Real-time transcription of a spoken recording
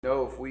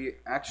If we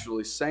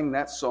actually sang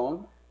that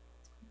song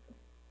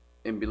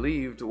and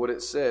believed what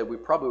it said, we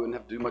probably wouldn't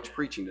have to do much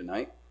preaching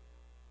tonight.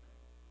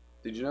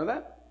 Did you know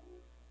that?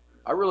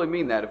 I really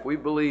mean that. If we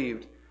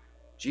believed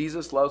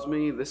Jesus loves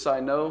me, this I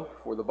know,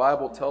 for the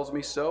Bible tells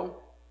me so,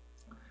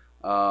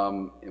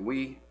 and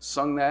we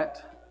sung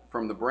that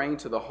from the brain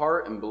to the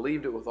heart and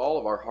believed it with all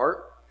of our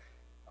heart,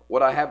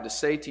 what I have to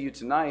say to you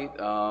tonight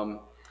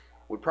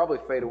would probably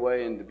fade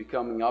away into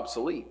becoming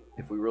obsolete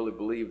if we really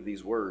believed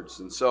these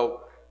words. And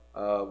so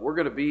we're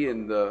going to be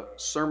in the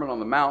Sermon on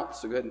the Mount,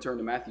 so go ahead and turn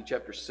to Matthew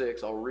chapter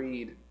 6. I'll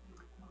read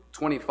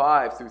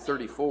 25 through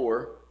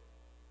 34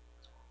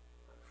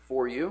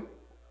 for you,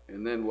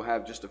 and then we'll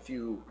have just a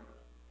few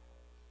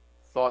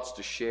thoughts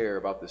to share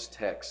about this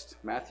text.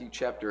 Matthew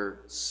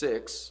chapter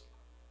 6,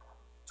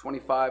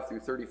 25 through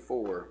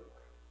 34.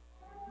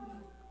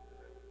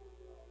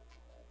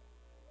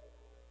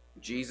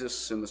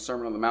 Jesus in the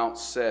Sermon on the Mount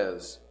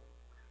says,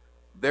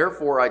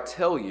 "Therefore I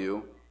tell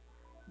you,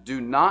 do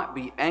not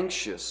be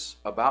anxious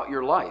about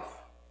your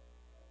life,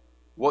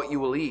 what you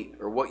will eat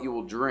or what you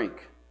will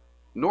drink,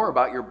 nor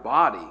about your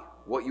body,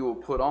 what you will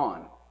put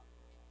on.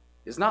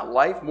 Is not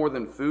life more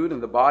than food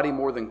and the body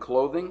more than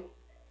clothing?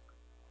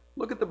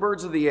 Look at the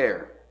birds of the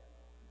air.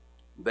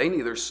 They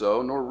neither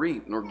sow nor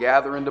reap nor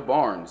gather into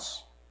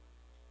barns,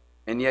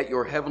 and yet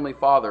your heavenly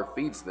Father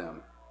feeds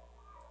them.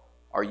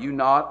 Are you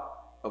not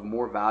of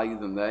more value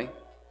than they?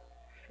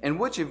 And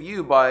which of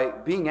you, by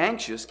being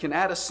anxious, can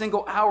add a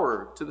single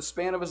hour to the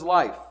span of his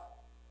life?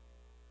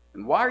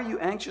 And why are you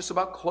anxious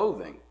about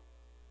clothing?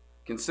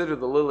 Consider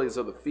the lilies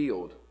of the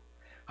field,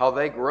 how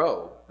they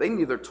grow. They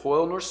neither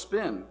toil nor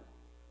spin.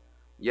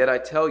 Yet I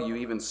tell you,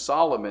 even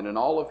Solomon in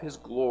all of his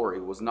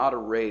glory was not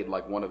arrayed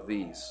like one of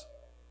these.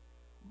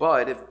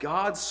 But if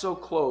God so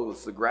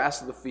clothes the grass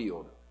of the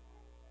field,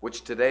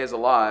 which today is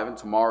alive and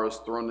tomorrow is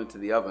thrown into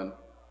the oven,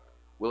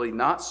 will he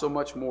not so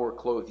much more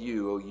clothe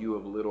you, O you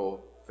of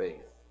little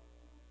faith?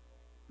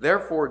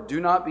 Therefore,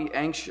 do not be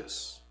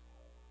anxious,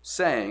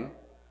 saying,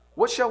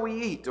 what shall we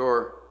eat?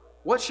 Or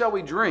what shall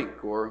we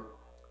drink? Or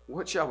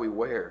what shall we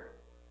wear?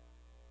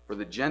 For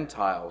the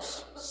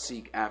Gentiles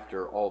seek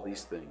after all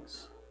these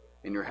things,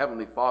 and your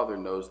heavenly Father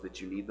knows that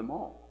you need them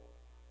all.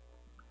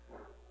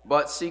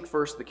 But seek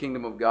first the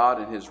kingdom of God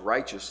and his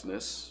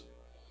righteousness,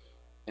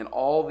 and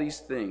all these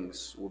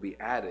things will be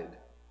added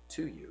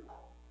to you.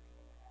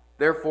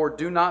 Therefore,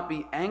 do not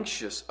be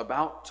anxious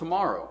about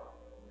tomorrow,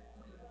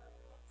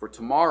 for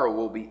tomorrow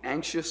will be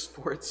anxious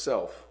for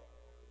itself.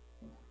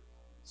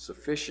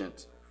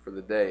 Sufficient for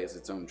the day is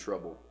its own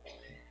trouble."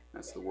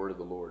 That's the word of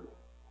the Lord.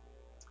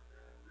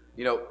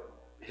 You know,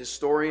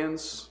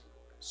 historians,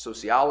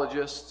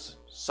 sociologists,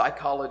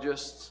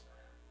 psychologists,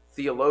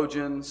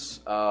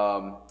 theologians,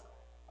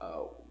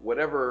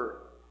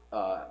 whatever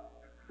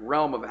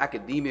realm of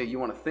academia you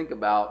want to think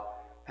about,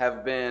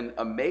 have been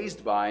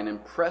amazed by and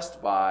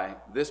impressed by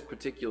this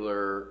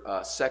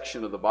particular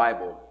section of the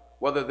Bible.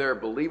 Whether they're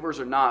believers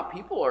or not,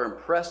 people are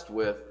impressed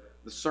with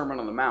the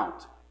Sermon on the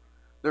Mount.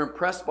 They're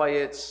impressed by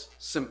its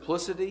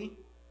simplicity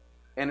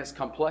and its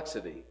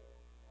complexity.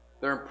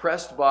 They're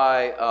impressed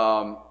by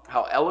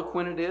how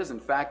eloquent it is. In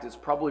fact, it's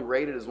probably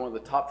rated as one of the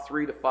top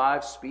 3 to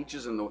 5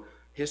 speeches in the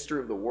history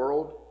of the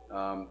world.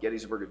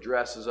 Gettysburg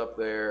Address is up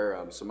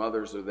there. Some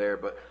others are there.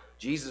 But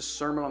Jesus'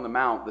 Sermon on the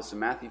Mount, this in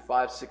Matthew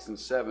 5, 6, and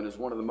 7, is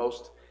one of the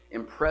most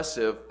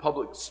impressive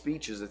public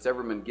speeches that's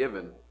ever been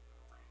given.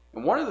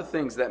 And one of the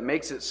things that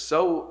makes it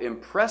so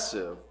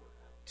impressive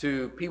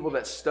to people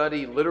that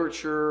study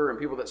literature and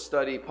people that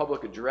study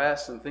public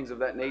address and things of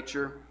that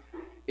nature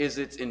is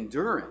its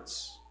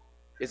endurance,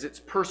 is its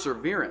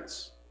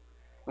perseverance.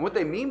 And what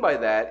they mean by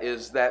that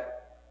is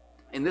that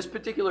in this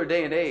particular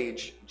day and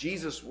age,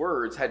 Jesus'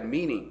 words had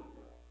meaning,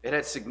 it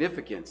had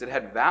significance, it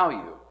had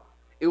value.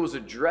 It was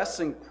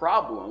addressing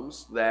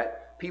problems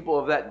that people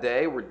of that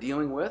day were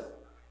dealing with,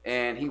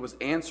 and he was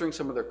answering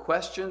some of their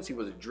questions. He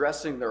was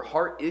addressing their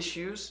heart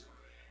issues.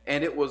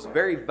 And it was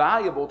very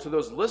valuable to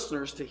those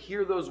listeners to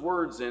hear those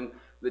words in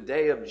the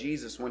day of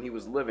Jesus when he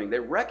was living. They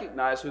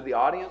recognized who the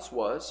audience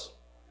was,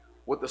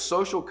 what the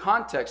social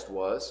context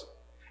was,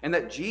 and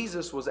that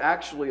Jesus was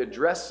actually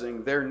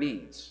addressing their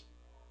needs.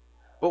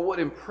 But what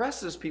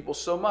impresses people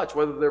so much,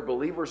 whether they're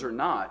believers or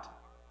not,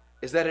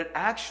 is that it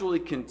actually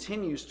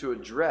continues to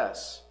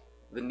address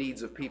the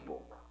needs of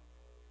people.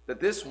 That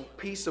this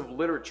piece of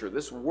literature,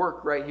 this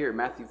work right here,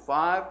 Matthew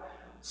 5,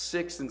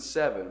 6, and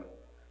 7,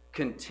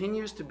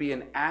 continues to be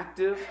an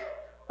active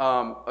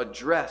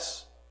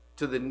address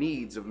to the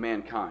needs of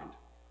mankind.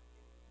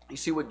 You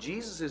see, what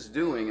Jesus is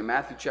doing in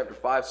Matthew chapter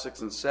 5,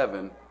 6, and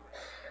 7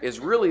 is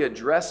really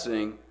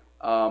addressing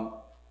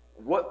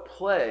what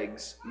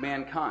plagues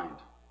mankind.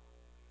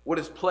 What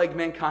has plagued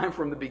mankind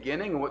from the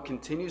beginning and what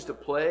continues to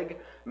plague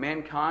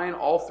mankind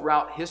all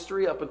throughout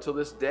history up until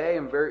this day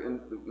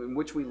in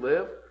which we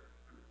live.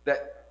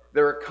 That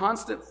there are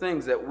constant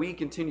things that we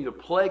continue to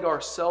plague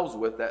ourselves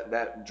with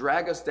that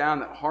drag us down,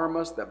 that harm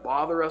us, that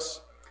bother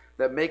us,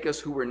 that make us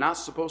who we're not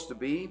supposed to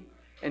be.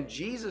 And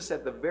Jesus,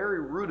 at the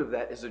very root of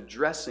that, is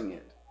addressing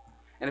it.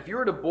 And if you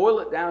were to boil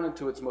it down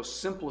into its most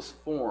simplest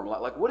form,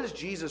 like what is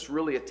Jesus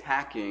really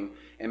attacking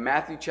in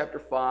Matthew chapter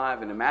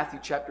 5 and in Matthew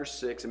chapter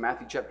 6 and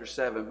Matthew chapter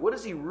 7? What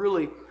is he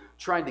really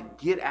trying to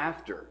get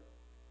after?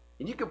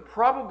 And you could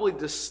probably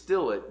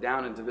distill it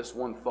down into this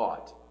one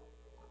thought.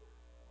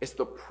 It's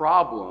the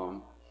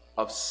problem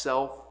of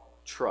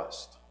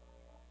self-trust.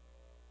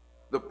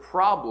 The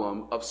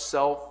problem of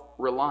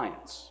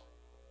self-reliance.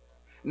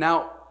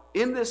 Now,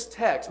 in this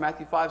text,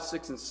 Matthew 5,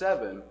 6, and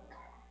 7,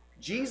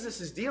 Jesus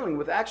is dealing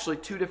with actually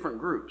two different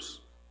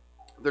groups.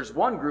 There's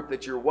one group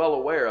that you're well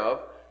aware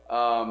of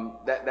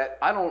that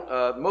I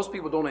don't. Most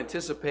people don't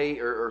anticipate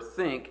or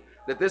think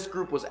that this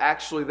group was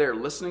actually there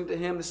listening to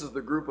him. This is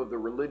the group of the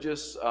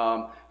religious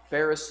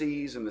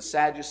Pharisees and the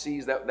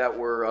Sadducees that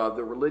were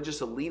the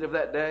religious elite of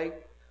that day.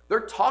 They're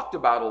talked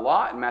about a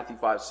lot in Matthew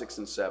 5, 6,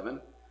 and 7,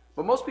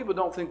 but most people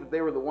don't think that they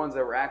were the ones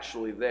that were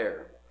actually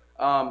there.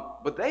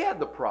 But they had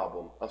the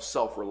problem of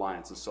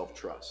self-reliance and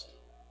self-trust.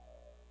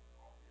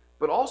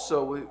 But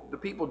also, the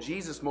people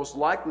Jesus most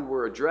likely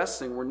were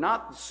addressing were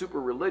not the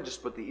super religious,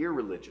 but the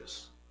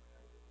irreligious.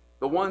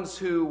 The ones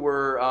who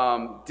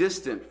were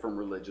distant from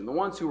religion, the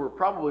ones who were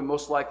probably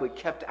most likely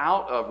kept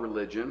out of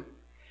religion,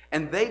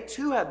 and they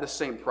too had the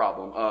same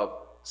problem of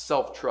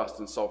self-trust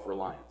and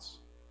self-reliance.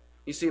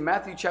 You see, in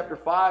Matthew chapter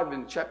 5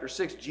 and chapter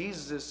 6,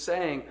 Jesus is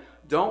saying,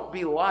 don't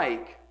be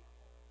like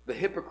the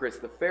hypocrites,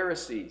 the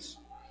Pharisees,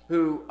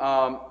 who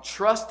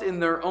trust in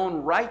their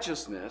own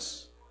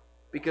righteousness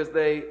because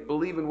they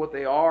believe in what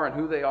they are and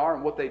who they are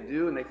and what they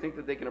do, and they think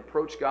that they can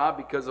approach God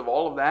because of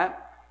all of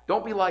that.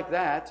 Don't be like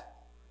that.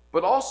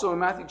 But also in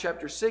Matthew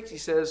chapter 6, he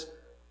says,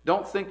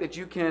 don't think that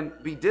you can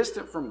be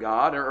distant from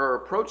God or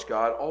approach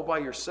God all by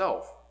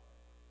yourself.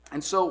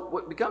 And so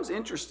what becomes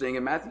interesting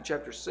in Matthew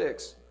chapter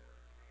 6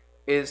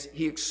 is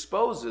he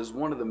exposes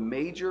one of the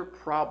major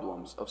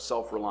problems of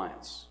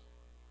self-reliance.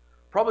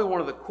 Probably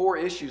one of the core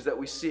issues that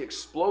we see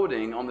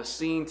exploding on the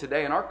scene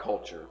today in our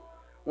culture.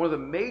 One of the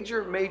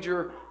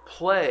major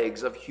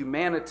plagues of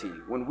humanity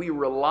when we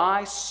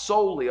rely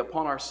solely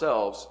upon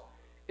ourselves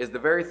is the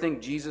very thing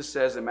Jesus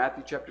says in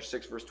Matthew chapter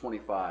 6, verse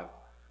 25.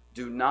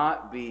 Do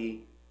not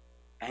be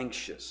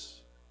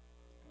anxious.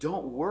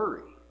 Don't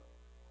worry.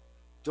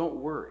 Don't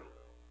worry.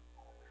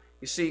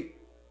 You see,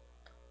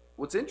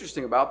 what's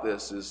interesting about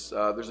this is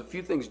there's a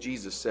few things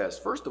Jesus says.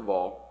 First of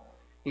all,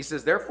 he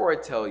says, therefore I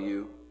tell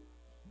you,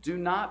 do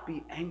not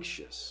be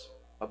anxious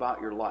about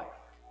your life.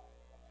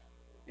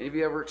 Any of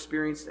you ever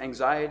experienced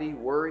anxiety,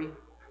 worry?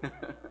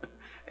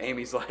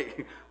 Amy's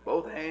like,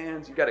 both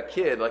hands. You got a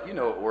kid, like you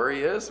know what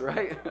worry is,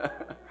 right?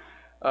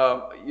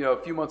 A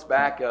few months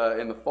back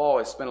in the fall,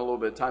 I spent a little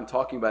bit of time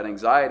talking about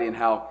anxiety and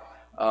how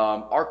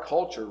our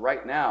culture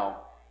right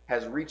now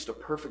has reached a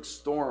perfect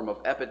storm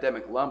of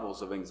epidemic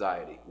levels of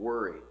anxiety,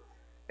 worry.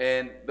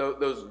 And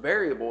those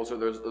variables or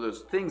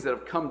those things that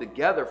have come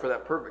together for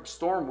that perfect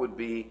storm would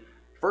be,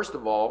 first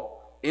of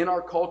all, in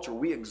our culture,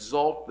 we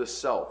exalt the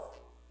self.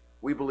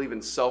 We believe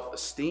in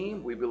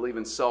self-esteem. We believe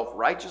in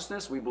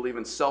self-righteousness. We believe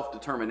in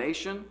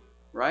self-determination,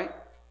 right?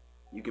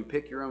 You can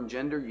pick your own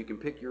gender. You can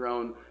pick your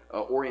own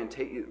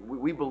orientation.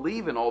 We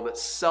believe in all that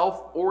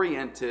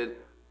self-oriented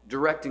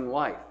directing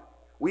life.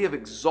 We have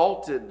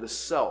exalted the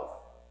self.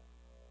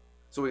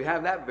 So we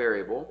have that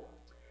variable.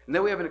 And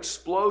then we have an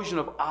explosion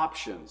of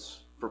options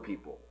for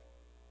people.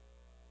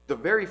 The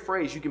very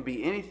phrase, you can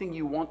be anything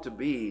you want to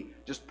be,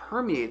 just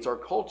permeates our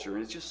culture,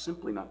 and it's just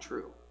simply not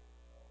true.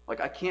 Like,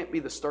 I can't be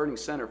the starting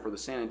center for the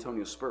San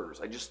Antonio Spurs.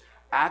 I just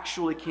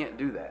actually can't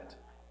do that.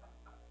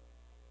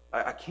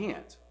 I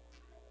can't.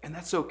 And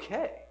that's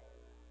okay.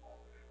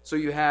 So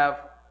you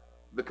have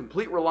the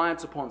complete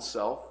reliance upon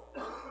self,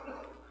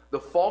 the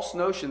false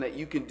notion that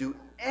you can do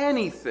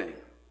anything,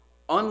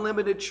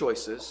 unlimited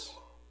choices,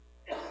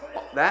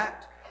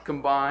 that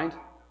combined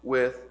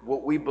with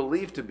what we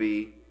believe to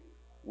be,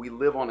 we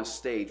live on a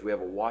stage, we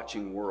have a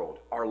watching world.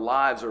 Our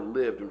lives are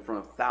lived in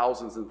front of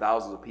thousands and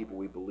thousands of people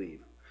we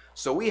believe.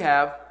 So we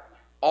have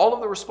all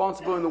of the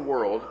responsibility in the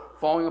world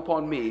falling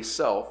upon me,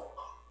 self,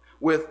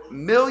 with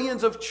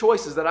millions of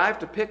choices that I have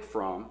to pick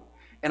from,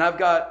 and I've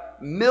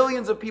got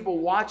millions of people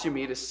watching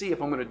me to see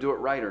if I'm going to do it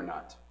right or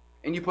not.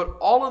 And you put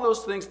all of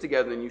those things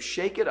together and you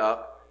shake it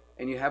up,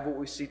 and you have what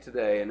we see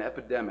today, an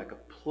epidemic, a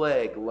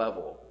plague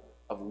level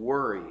of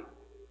worry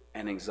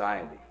and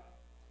anxiety.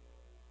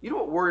 You know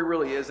what worry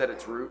really is at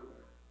its root?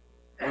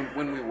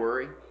 When we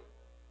worry?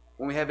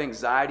 When we have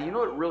anxiety, you know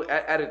what really,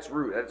 at its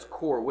root, at its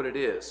core, what it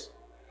is?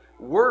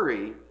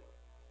 Worry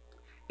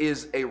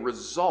is a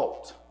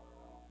result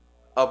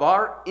of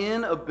our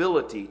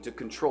inability to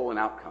control an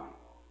outcome.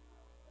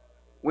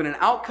 When an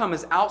outcome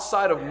is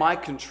outside of my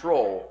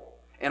control,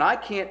 and I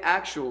can't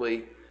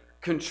actually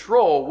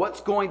control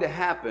what's going to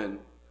happen,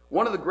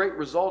 one of the great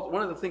results,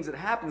 one of the things that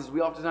happens is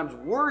we oftentimes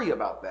worry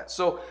about that.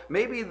 So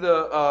maybe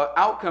the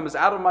outcome is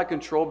out of my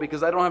control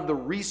because I don't have the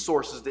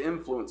resources to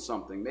influence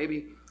something.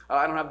 Maybe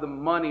I don't have the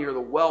money or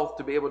the wealth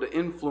to be able to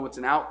influence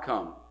an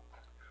outcome.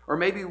 Or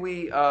maybe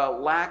we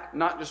lack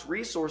not just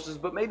resources,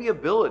 but maybe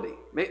ability.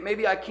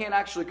 Maybe I can't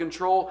actually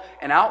control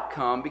an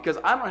outcome because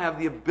I don't have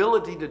the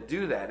ability to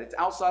do that. It's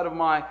outside of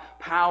my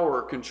power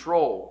or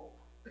control.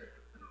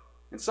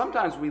 And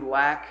sometimes we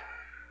lack,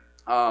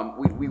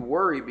 we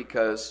worry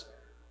because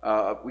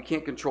we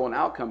can't control an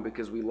outcome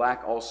because we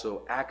lack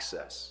also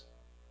access.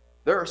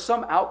 There are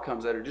some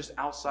outcomes that are just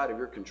outside of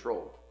your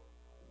control.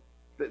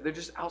 They're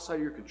just outside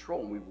of your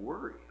control, and we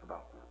worry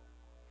about them.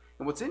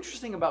 And what's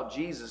interesting about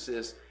Jesus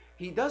is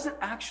he doesn't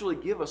actually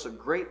give us a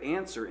great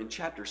answer in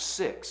chapter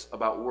 6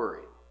 about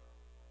worry.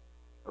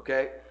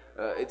 Okay?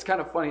 It's kind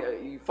of funny.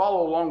 You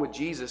follow along with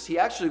Jesus. He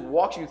actually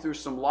walks you through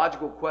some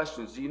logical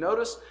questions. Do you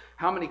notice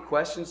how many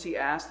questions he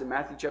asked in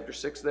Matthew chapter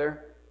 6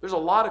 there? There's a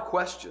lot of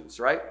questions,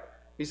 right?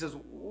 He says,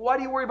 why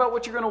do you worry about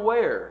what you're going to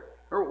wear?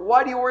 Or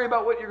why do you worry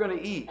about what you're going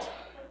to eat?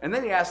 And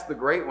then he asked the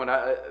great one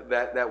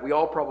that we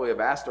all probably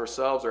have asked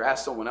ourselves or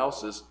asked someone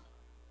else is,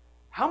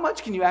 how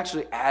much can you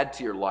actually add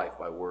to your life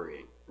by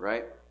worrying,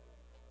 right?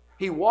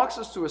 He walks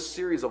us through a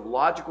series of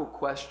logical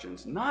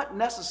questions, not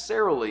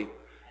necessarily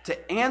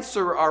to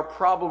answer our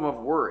problem of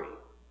worry,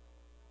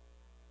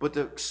 but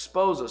to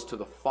expose us to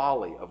the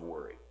folly of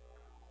worry.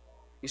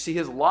 You see,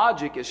 his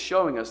logic is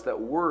showing us that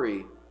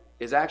worry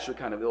is actually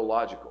kind of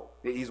illogical.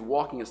 He's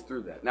walking us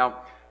through that.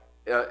 Now,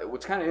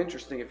 what's kind of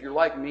interesting, if you're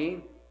like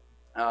me,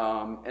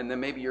 and then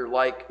maybe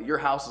your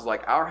house is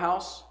like our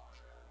house,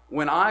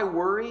 when I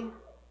worry,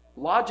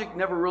 logic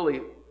never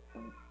really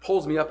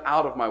pulls me up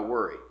out of my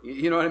worry.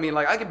 You know what I mean?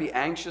 Like I could be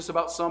anxious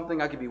about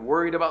something, I could be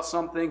worried about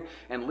something,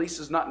 and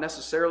Lisa's not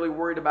necessarily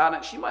worried about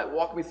it. She might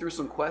walk me through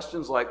some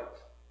questions like,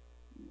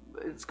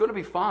 it's going to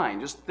be fine.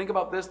 Just think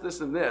about this,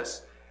 this, and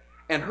this.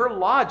 And her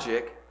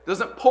logic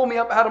doesn't pull me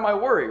up out of my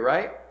worry,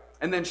 right?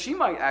 And then she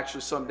might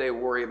actually someday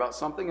worry about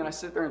something, and I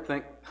sit there and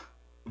think,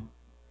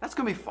 that's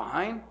going to be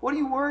fine. What are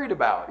you worried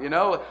about? You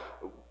know?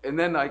 And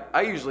then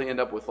I usually end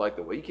up with like,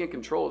 well, you can't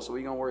control it, so what are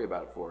you going to worry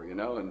about it for? You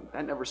know? And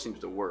that never seems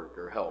to work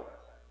or help.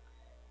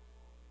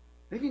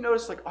 Have you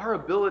noticed like our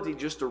ability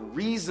just to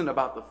reason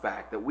about the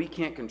fact that we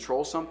can't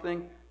control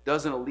something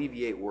doesn't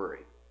alleviate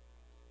worry?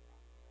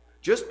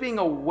 Just being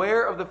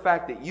aware of the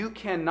fact that you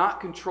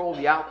cannot control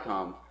the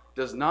outcome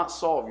does not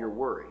solve your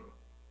worry.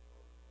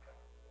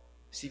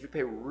 See, if you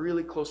pay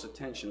really close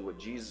attention to what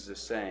Jesus is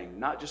saying,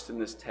 not just in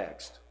this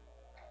text,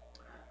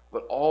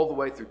 but all the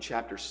way through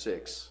chapter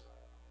 6,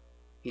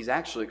 he's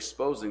actually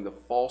exposing the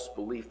false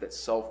belief that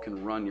self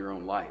can run your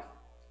own life.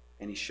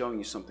 And he's showing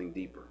you something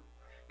deeper.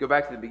 Go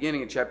back to the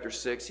beginning of chapter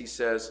 6, he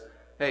says,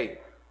 hey,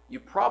 you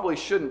probably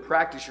shouldn't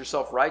practice your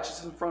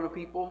self-righteousness in front of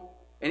people.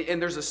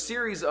 And there's a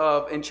series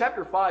of, in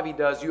chapter 5 he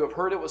does, you have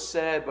heard it was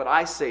said, but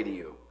I say to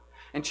you.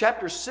 In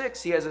chapter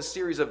 6 he has a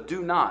series of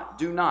do not,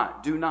 do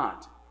not, do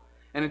not.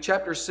 And in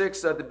chapter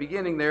 6 at the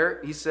beginning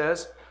there, he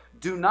says,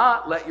 do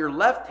not let your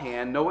left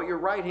hand know what your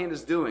right hand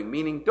is doing.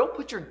 Meaning, don't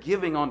put your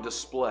giving on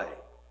display.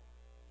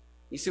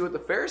 You see, what the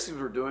Pharisees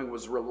were doing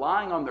was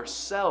relying on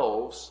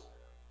themselves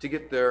to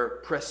get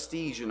their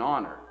prestige and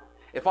honor.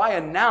 If I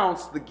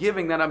announce the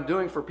giving that I'm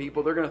doing for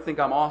people, they're going to think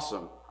I'm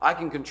awesome. I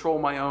can control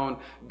my own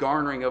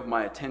garnering of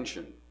my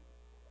attention.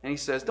 And he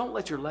says, don't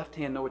let your left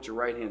hand know what your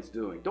right hand's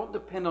doing. Don't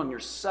depend on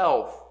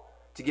yourself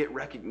to get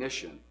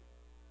recognition.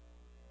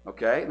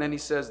 Okay? And then he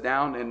says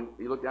down, and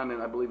you look down,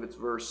 and I believe it's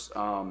verse,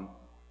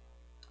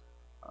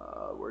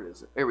 where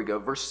is it? There we go,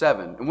 verse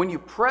 7. And when you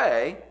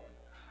pray,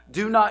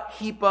 do not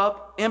heap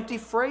up empty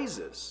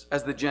phrases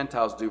as the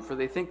Gentiles do, for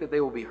they think that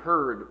they will be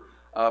heard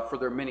for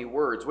their many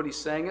words. What he's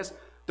saying is,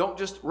 don't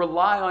just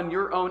rely on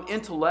your own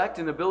intellect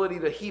and ability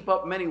to heap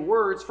up many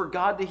words for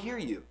God to hear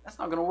you. That's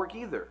not going to work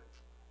either.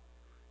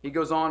 He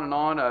goes on and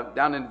on,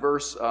 down in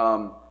verse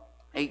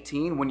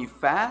 18, when you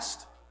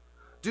fast,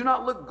 do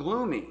not look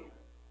gloomy.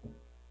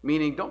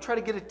 Meaning, don't try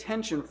to get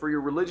attention for your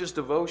religious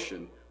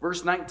devotion.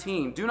 Verse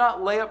 19, do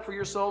not lay up for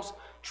yourselves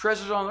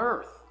treasures on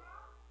earth.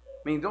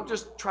 Meaning, don't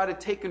just try to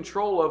take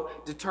control of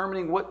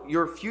determining what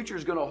your future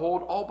is going to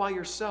hold all by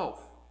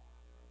yourself.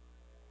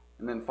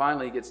 And then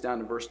finally he gets down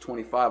to verse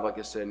 25, like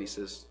I said, and he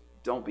says,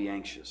 don't be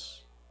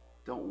anxious.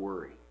 Don't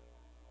worry.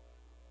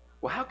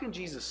 Well, how can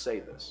Jesus say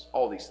this,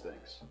 all these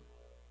things?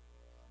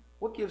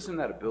 What gives him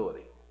that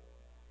ability?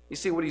 You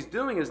see, what he's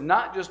doing is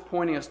not just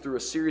pointing us through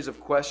a series of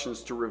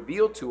questions to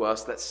reveal to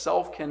us that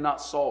self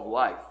cannot solve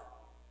life,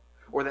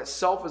 or that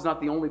self is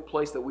not the only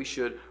place that we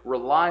should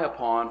rely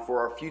upon for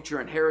our future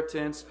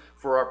inheritance,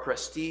 for our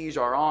prestige,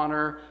 our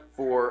honor,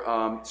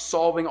 for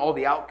solving all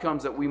the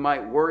outcomes that we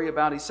might worry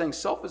about. He's saying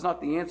self is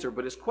not the answer,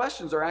 but his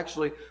questions are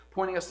actually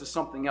pointing us to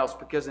something else,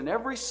 because in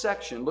every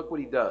section, look what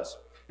he does.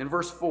 In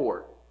verse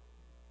 4,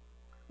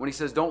 when he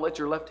says, don't let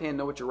your left hand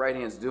know what your right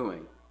hand is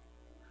doing,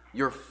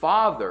 your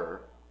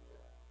Father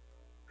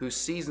who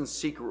sees in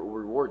secret will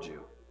reward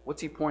you.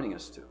 What's he pointing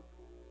us to?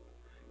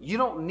 You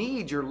don't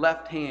need your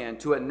left hand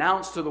to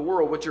announce to the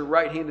world what your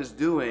right hand is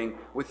doing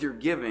with your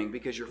giving,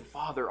 because your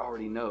Father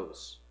already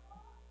knows.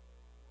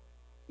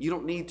 You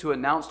don't need to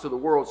announce to the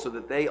world so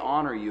that they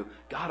honor you.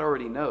 God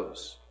already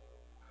knows.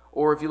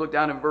 Or if you look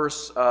down in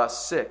verse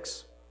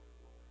 6,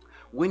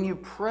 when you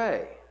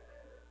pray,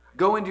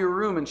 Go into your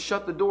room and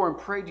shut the door and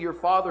pray to your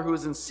Father who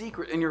is in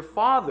secret. And your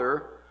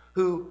Father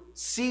who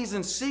sees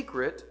in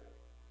secret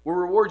will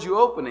reward you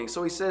openly.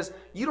 So he says,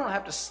 you don't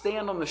have to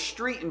stand on the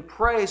street and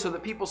pray so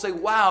that people say,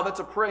 wow, that's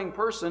a praying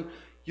person.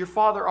 Your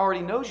Father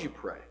already knows you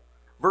pray.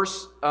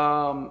 Verse,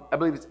 I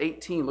believe it's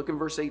 18. Look in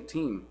verse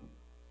 18.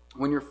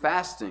 When you're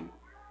fasting,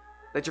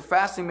 that your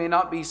fasting may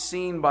not be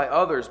seen by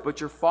others, but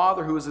your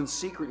Father who is in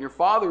secret, and your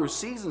Father who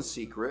sees in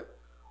secret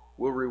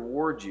will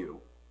reward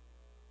you.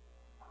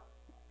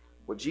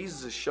 What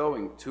Jesus is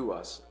showing to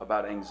us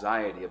about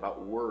anxiety,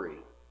 about worry,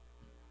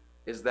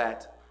 is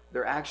that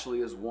there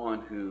actually is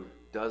one who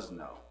does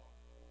know.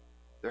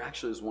 There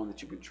actually is one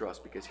that you can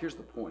trust, because here's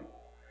the point.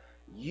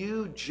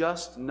 You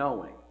just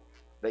knowing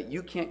that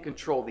you can't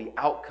control the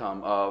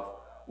outcome of,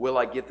 will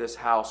I get this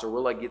house, or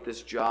will I get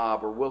this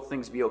job, or will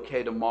things be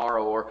okay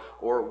tomorrow,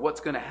 or what's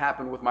going to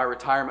happen with my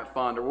retirement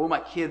fund, or will my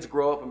kids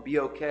grow up and be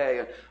okay,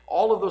 and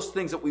all of those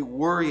things that we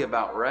worry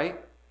about,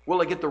 right?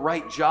 Will I get the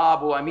right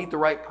job? Will I meet the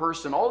right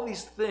person? All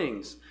these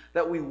things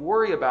that we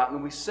worry about,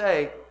 and we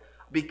say,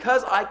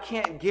 because I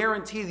can't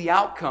guarantee the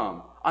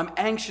outcome, I'm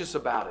anxious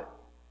about it.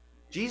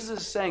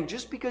 Jesus is saying,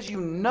 just because you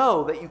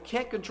know that you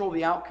can't control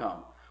the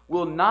outcome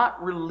will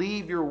not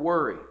relieve your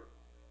worry.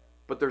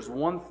 But there's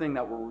one thing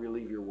that will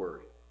relieve your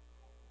worry.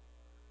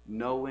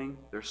 Knowing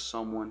there's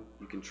someone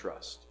you can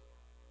trust.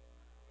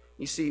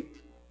 You see,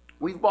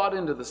 we've bought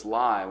into this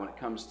lie when it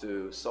comes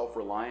to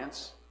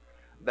self-reliance,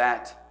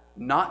 that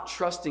not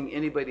trusting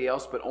anybody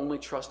else but only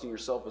trusting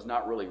yourself is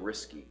not really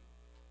risky,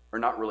 or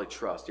not really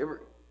trust.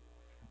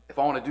 If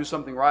I want to do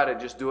something right, I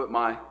just do it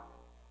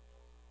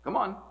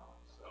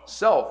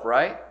self,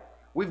 right?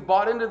 We've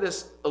bought into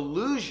this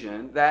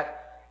illusion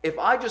that if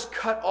I just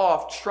cut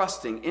off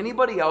trusting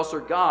anybody else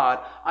or God,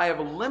 I have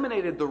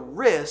eliminated the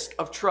risk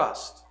of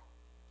trust.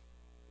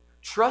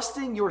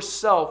 Trusting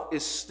yourself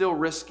is still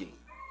risky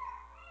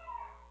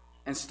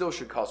and still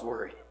should cause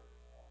worry.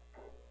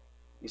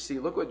 You see,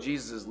 look what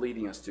Jesus is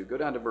leading us to. Go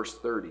down to verse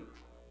 30.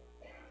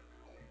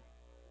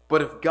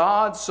 But if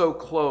God so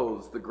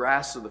clothes the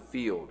grass of the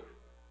field,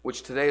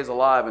 which today is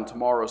alive and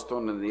tomorrow is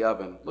thrown into the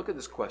oven, look at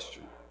this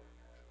question.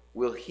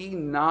 Will he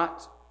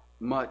not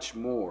much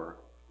more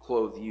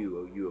clothe you,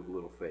 O you of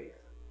little faith?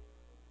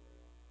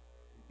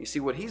 You see,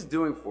 what he's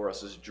doing for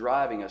us is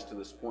driving us to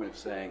this point of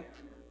saying,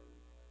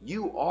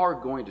 you are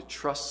going to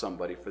trust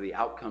somebody for the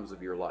outcomes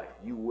of your life.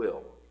 You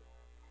will.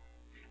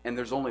 And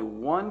there's only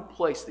one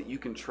place that you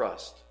can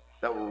trust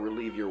that will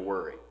relieve your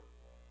worry.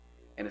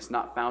 And it's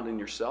not found in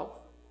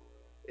yourself.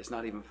 It's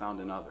not even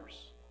found in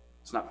others.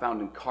 It's not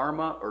found in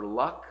karma or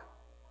luck.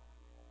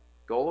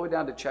 Go all the way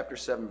down to chapter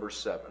 7, verse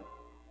 7.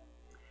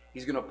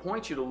 He's going to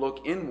point you to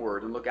look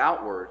inward and look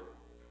outward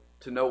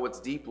to know what's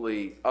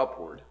deeply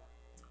upward.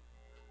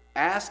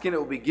 Ask and it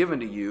will be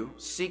given to you.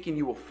 Seek and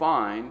you will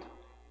find.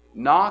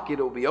 Knock, it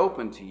will be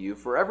open to you.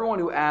 For everyone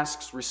who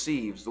asks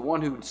receives. The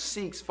one who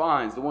seeks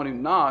finds. The one who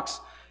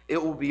knocks,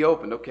 it will be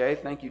opened. Okay,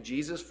 thank you,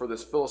 Jesus, for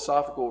this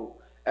philosophical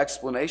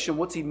explanation.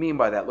 What's he mean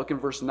by that? Look in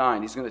verse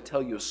 9. He's going to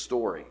tell you a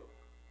story.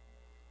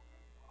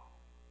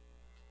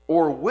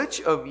 Or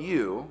which of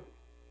you,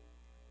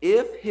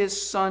 if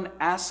his son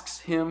asks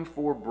him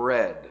for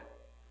bread,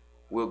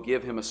 will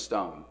give him a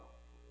stone?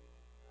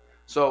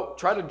 So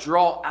try to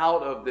draw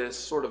out of this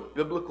sort of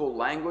biblical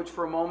language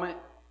for a moment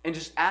and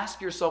just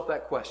ask yourself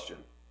that question.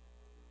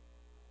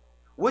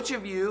 Which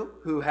of you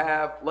who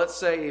have, let's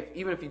say,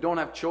 even if you don't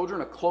have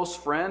children, a close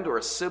friend or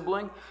a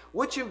sibling,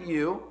 which of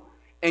you,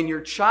 and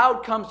your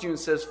child comes to you and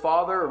says,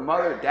 Father or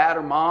Mother, Dad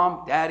or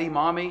Mom, Daddy,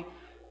 Mommy,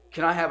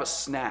 can I have a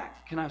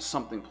snack? Can I have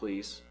something,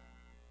 please?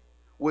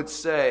 Would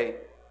say,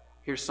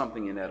 here's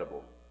something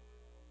inedible.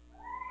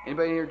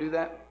 Anybody here do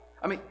that?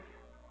 I mean,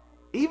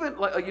 even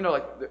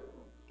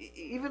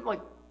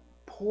like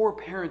poor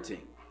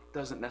parenting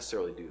doesn't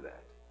necessarily do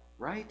that,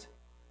 right?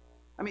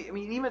 I mean,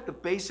 even at the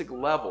basic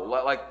level,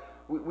 like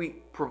we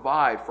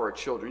provide for our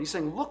children. He's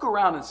saying, look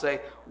around and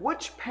say,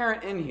 which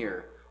parent in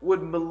here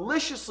would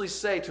maliciously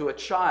say to a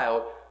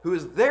child who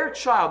is their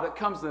child that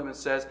comes to them and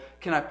says,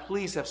 can I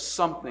please have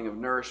something of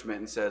nourishment,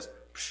 and says,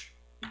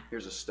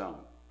 here's a stone?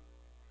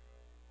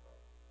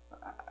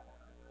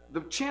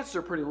 The chances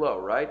are pretty low,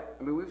 right?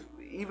 I mean,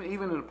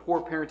 even in a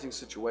poor parenting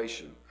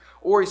situation.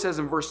 Or he says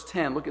in verse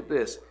 10, look at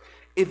this.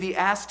 If he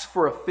asks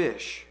for a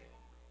fish,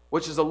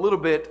 which is a little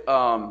bit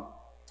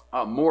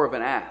more of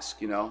an ask,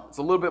 It's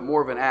a little bit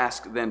more of an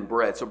ask than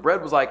bread. So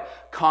bread was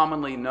like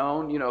commonly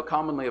known,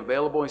 commonly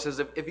available. He says,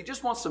 if he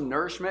just wants some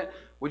nourishment,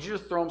 would you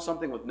just throw him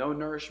something with no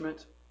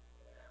nourishment?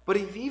 But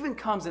if he even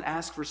comes and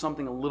asks for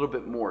something a little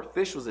bit more,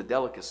 fish was a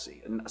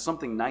delicacy,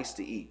 something nice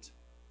to eat.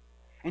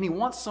 And he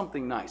wants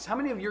something nice. How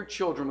many of your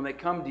children, when they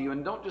come to you,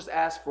 and don't just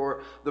ask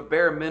for the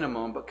bare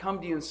minimum, but come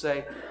to you and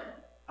say,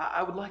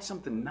 I would like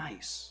something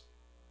nice.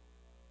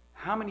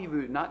 How many of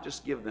you would not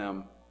just give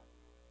them,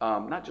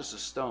 not just a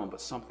stone,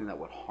 but something that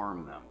would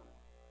harm them?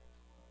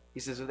 He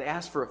says, if they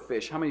ask for a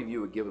fish, how many of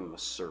you would give them a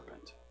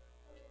serpent?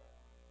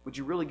 Would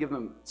you really give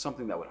them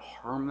something that would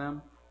harm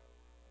them?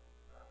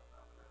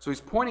 So he's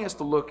pointing us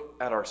to look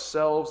at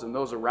ourselves and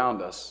those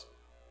around us,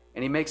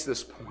 and he makes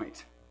this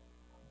point.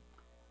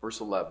 Verse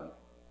 11.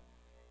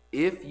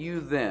 If you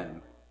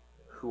then,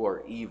 who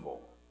are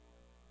evil,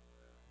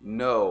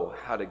 know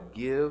how to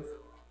give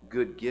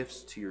good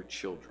gifts to your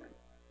children,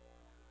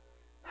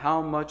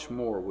 how much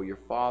more will your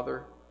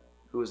Father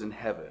who is in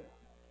heaven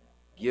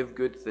give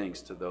good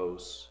things to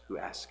those who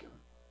ask him?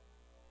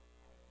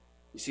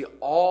 You see,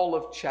 all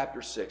of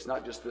chapter 6,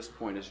 not just this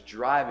point, is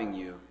driving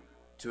you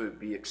to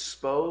be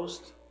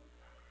exposed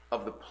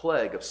of the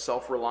plague of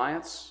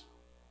self-reliance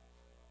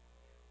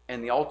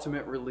and the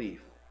ultimate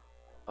relief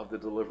of the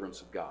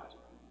deliverance of God,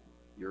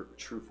 your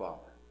true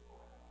Father.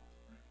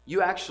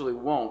 You actually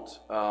won't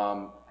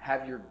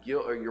have your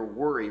guilt or your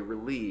worry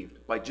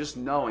relieved by just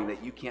knowing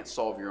that you can't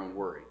solve your own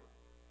worry.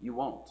 You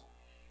won't.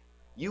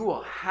 You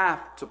will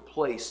have to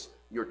place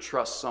your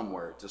trust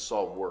somewhere to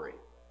solve worry.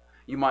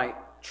 You might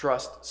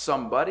trust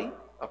somebody,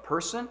 a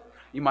person.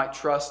 You might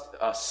trust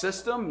a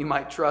system. You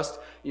might trust,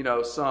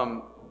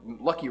 some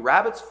lucky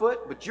rabbit's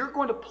foot. But you're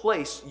going to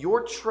place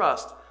your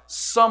trust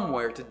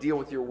somewhere to deal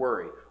with your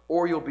worry,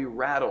 or you'll be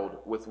rattled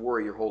with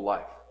worry your whole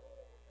life.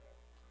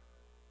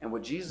 And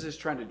what Jesus is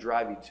trying to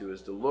drive you to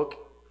is to look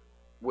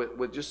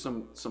with just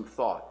some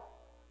thought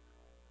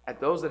at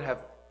those that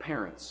have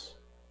parents.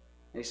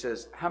 And he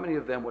says, how many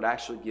of them would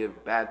actually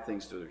give bad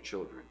things to their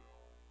children?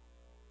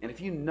 And if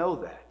you know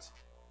that,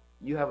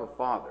 you have a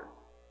Father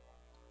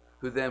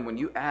who then, when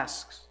you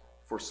ask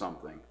for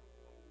something,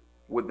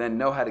 would then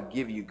know how to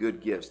give you good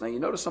gifts. Now, you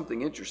notice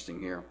something interesting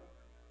here.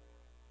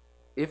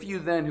 If you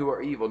then, who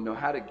are evil, know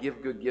how to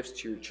give good gifts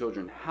to your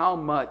children, how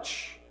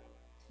much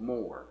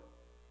more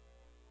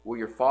will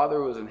your Father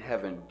who is in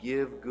heaven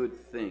give good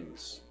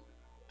things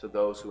to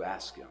those who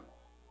ask him?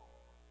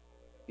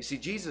 You see,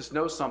 Jesus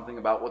knows something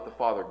about what the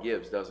Father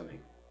gives, doesn't he?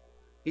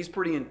 He's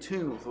pretty in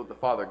tune with what the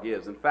Father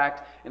gives. In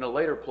fact, in a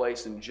later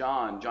place in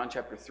John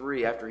chapter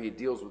 3, after he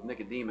deals with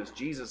Nicodemus,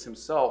 Jesus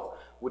himself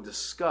would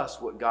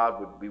discuss what God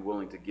would be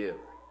willing to give.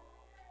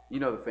 You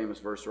know the famous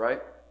verse,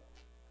 right?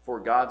 For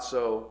God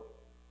so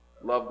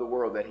loved the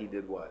world that he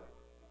did what?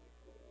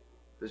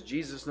 Does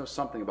Jesus know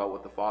something about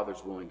what the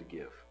Father's willing to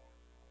give?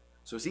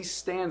 So as he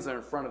stands there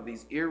in front of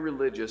these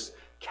irreligious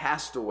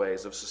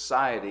castaways of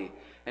society,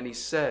 and he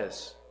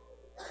says,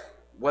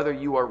 whether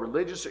you are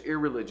religious or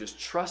irreligious,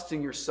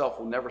 trusting yourself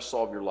will never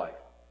solve your life.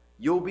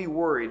 You'll be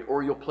worried,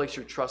 or you'll place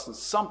your trust in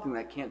something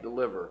that can't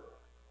deliver.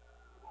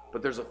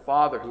 But there's a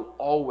Father who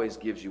always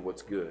gives you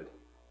what's good.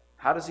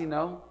 How does he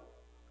know?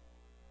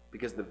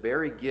 Because the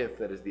very gift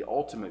that is the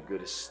ultimate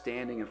good is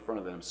standing in front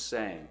of them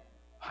saying,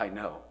 I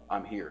know,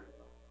 I'm here.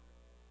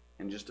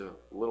 In just a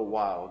little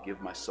while, I'll give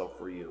myself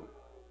for you.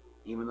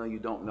 Even though you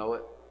don't know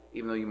it,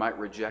 even though you might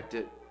reject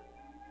it,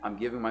 I'm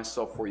giving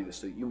myself for you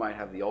so that you might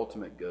have the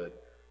ultimate good.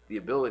 The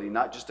ability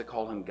not just to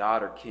call him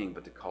God or King,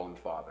 but to call him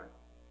Father.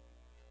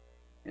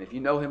 And if you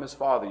know him as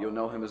Father, you'll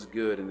know him as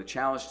good. And the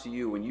challenge to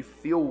you, when you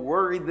feel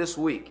worried this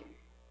week,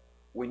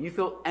 when you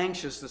feel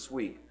anxious this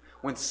week,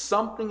 when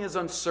something is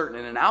uncertain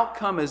and an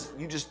outcome is,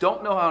 you just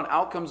don't know how an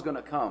outcome is going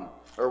to come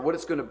or what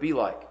it's going to be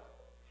like,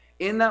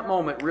 in that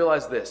moment,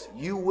 realize this: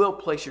 you will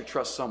place your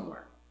trust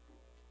somewhere.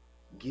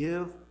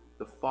 Give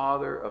the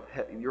Father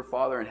your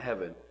Father in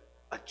heaven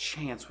a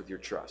chance with your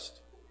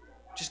trust.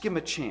 Just give him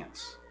a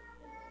chance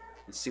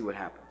and see what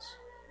happens.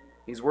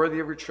 He's worthy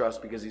of your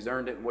trust because he's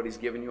earned it in what he's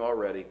given you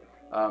already.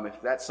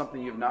 If that's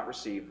something you've not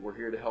received, we're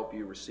here to help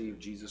you receive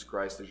Jesus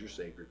Christ as your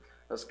Savior.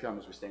 Let's come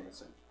as we stand and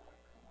sing.